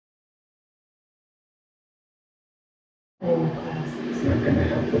All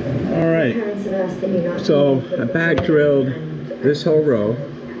right, so I back drilled this whole row.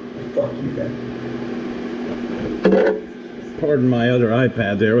 Pardon my other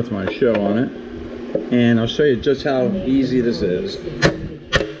iPad there with my show on it, and I'll show you just how easy this is.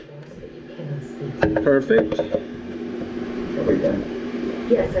 Perfect.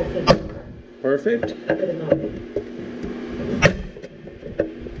 Yes, I think. Perfect.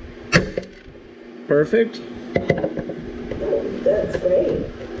 Perfect. That's great.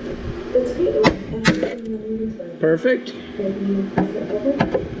 That's great. Perfect.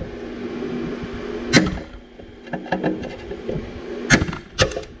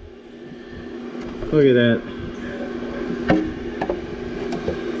 Look at that.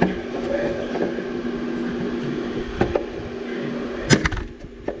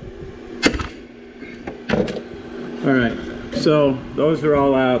 All right, so those are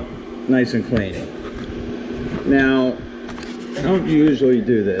all out nice and clean. Now, I don't usually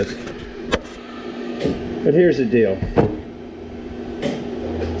do this, but here's the deal.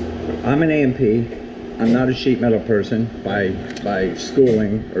 I'm an A&P. I'm not a sheet metal person by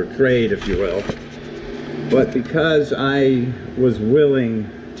schooling or trade, if you will. But because I was willing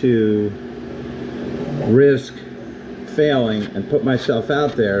to risk failing and put myself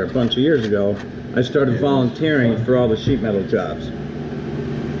out there a bunch of years ago, I started volunteering for all the sheet metal jobs.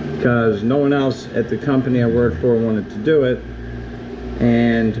 Because no one else at the company I worked for wanted to do it.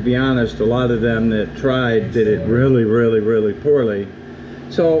 And to be honest, a lot of them that tried did it really, really, really poorly.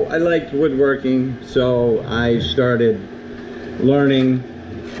 So I liked woodworking, so I started learning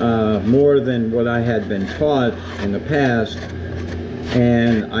more than what I had been taught in the past,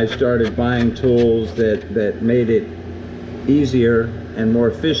 and I started buying tools that made it easier and more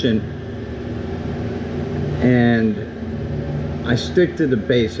efficient, and I stick to the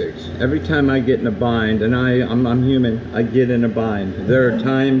basics. Every time I get in a bind, and I'm human, I get in a bind. There are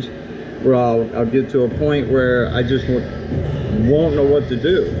times where I'll get to a point where I just won't know what to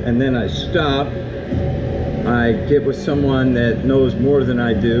do, and then I stop. I get with someone that knows more than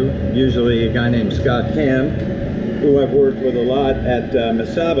I do, usually a guy named Scott Cam, who I've worked with a lot at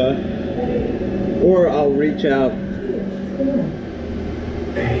Mesaba, or I'll reach out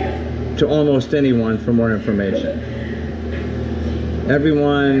to almost anyone for more information.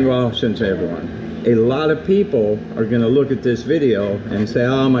 Everyone, well, I shouldn't say everyone, a lot of people are going to look at this video and say,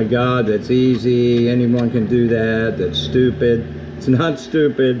 oh my God, that's easy, anyone can do that, that's stupid. It's not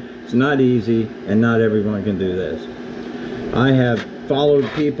stupid. It's not easy, and not everyone can do this. I have followed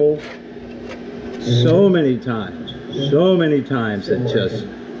people so many times that just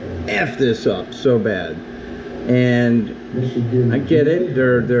F this up so bad. And I get it,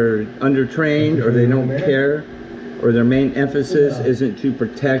 they're undertrained, or they don't care, or their main emphasis isn't to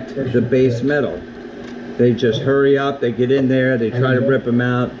protect the base metal. They just hurry up, they get in there, they try to rip them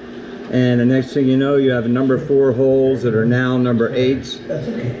out, and the next thing you know, you have number 4 holes that are now number 8s.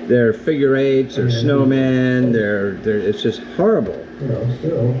 They're figure 8s, they're snowmen, it's just horrible.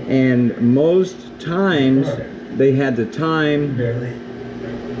 And most times they had the time,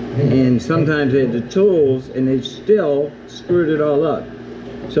 and sometimes they had the tools, and they still screwed it all up.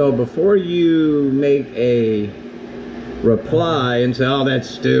 So before you make a reply and say, oh, that's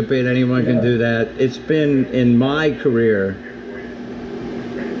stupid, anyone can do that, it's been in my career,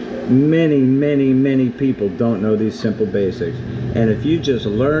 many people don't know these simple basics. And if you just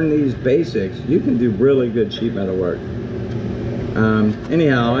learn these basics, you can do really good sheet metal work.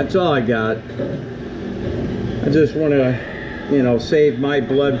 Anyhow, that's all I got. I just want to, you know, save my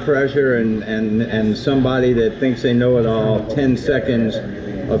blood pressure and somebody that thinks they know it all 10 seconds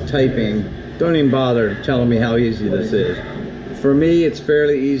of typing. Don't even bother telling me how easy this is. For me, it's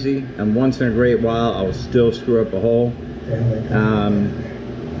fairly easy, and once in a great while, I'll still screw up a hole.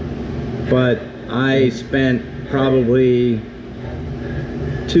 But I spent probably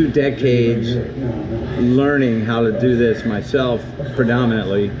 2 decades learning how to do this myself,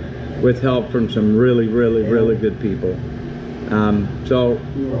 predominantly, with help from some really good people. So,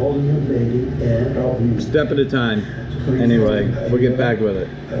 step at a time. Anyway, we'll get back with it.